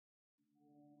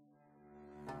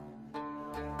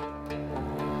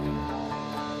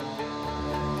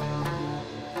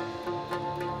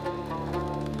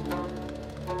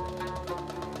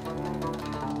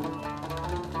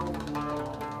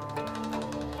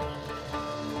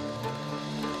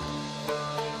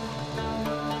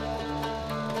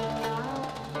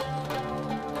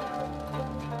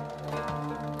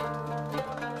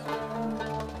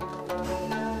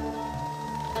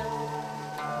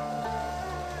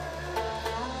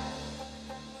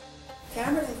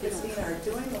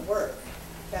doing the work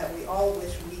that we all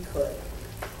wish we could.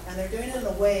 And they're doing it in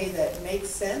a way that makes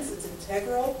sense, it's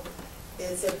integral.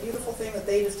 It's a beautiful thing that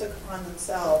they just took upon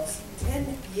themselves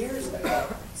 10 years ago.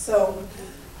 So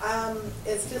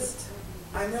it's just,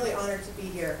 I'm really honored to be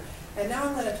here. And now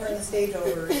I'm going to turn the stage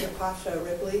over to Pasha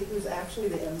Ripley, who's actually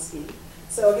the MC.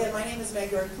 So again, my name is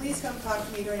Meshkoor. Please come talk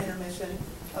to me during intermission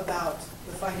about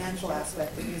the financial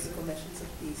aspect of musical missions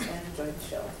of peace, and enjoy the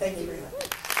show. Thank you very much.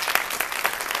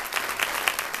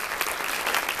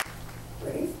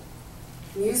 Ready?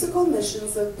 Musical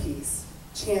Missions of Peace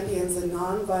champions a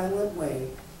nonviolent way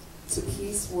to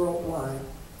peace worldwide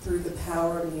through the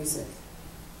power of music.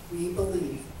 We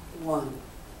believe, 1,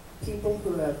 people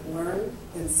who have learned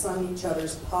and sung each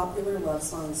other's popular love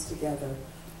songs together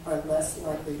are less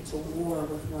likely to war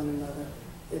with one another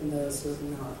than those who have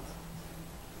not.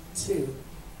 2,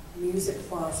 music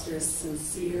fosters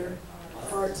sincere,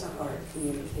 heart-to-heart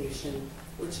communication,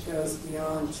 which goes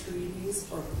beyond treaties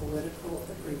or political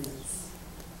agreements.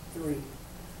 3,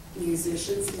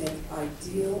 musicians make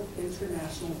ideal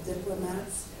international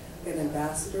diplomats and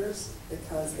ambassadors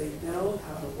because they know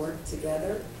how to work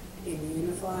together in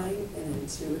unifying and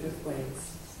intuitive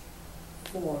ways.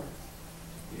 4,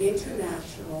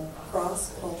 international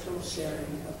cross-cultural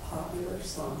sharing of popular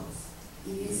songs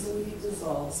easily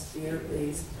dissolves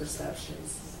fear-based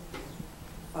perceptions.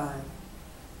 5,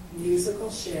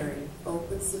 musical sharing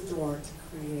opens the door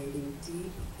to creating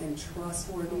deep and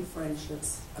trustworthy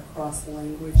friendships across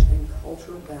language and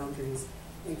cultural boundaries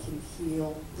and can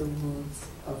heal the wounds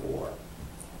of war.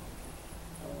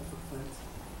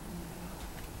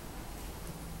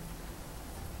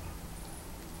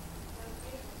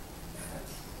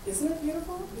 Isn't it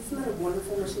beautiful? Isn't that a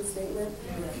wonderful mission statement?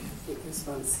 Get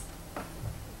goosebumps.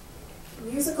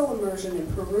 Musical immersion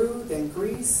in Peru, then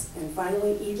Greece, and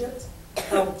finally Egypt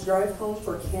helped drive home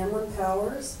for Cameron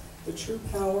Powers the true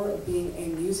power of being a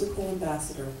musical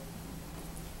ambassador.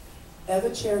 Eva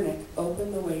Cernik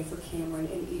opened the way for Cameron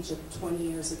in Egypt 20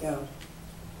 years ago.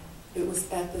 It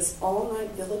was at this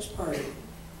all-night village party,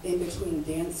 in between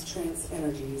dance trance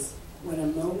energies, when a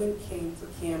moment came for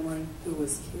Cameron, who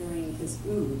was carrying his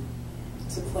oud,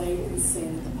 to play and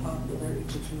sing the popular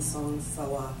Egyptian song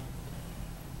Sawa,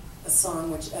 a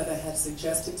song which Eva had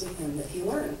suggested to him that he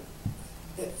learn.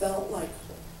 It felt like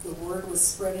the word was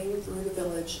spreading through the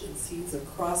village and seeds of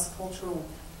cross-cultural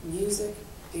music,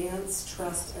 dance,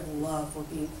 trust, and love were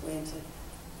being planted.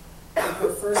 On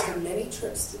her first of many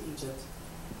trips to Egypt,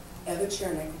 Eva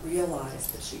Cernik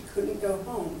realized that she couldn't go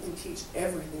home and teach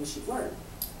everything she'd learned.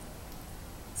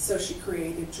 So she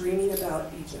created Dreaming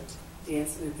About Egypt,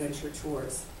 Dance and Adventure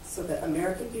Tours, so that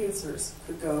American dancers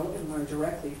could go and learn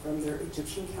directly from their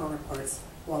Egyptian counterparts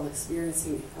while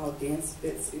experiencing how dance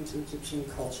fits into Egyptian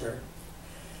culture.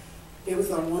 It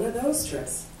was on one of those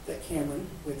trips that Cameron,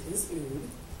 with his oud,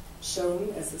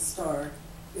 shone as a star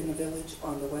in a village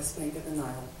on the west bank of the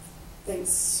Nile. Thanks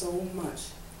so much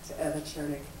to Eva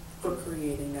Cernik for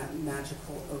creating that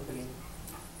magical opening.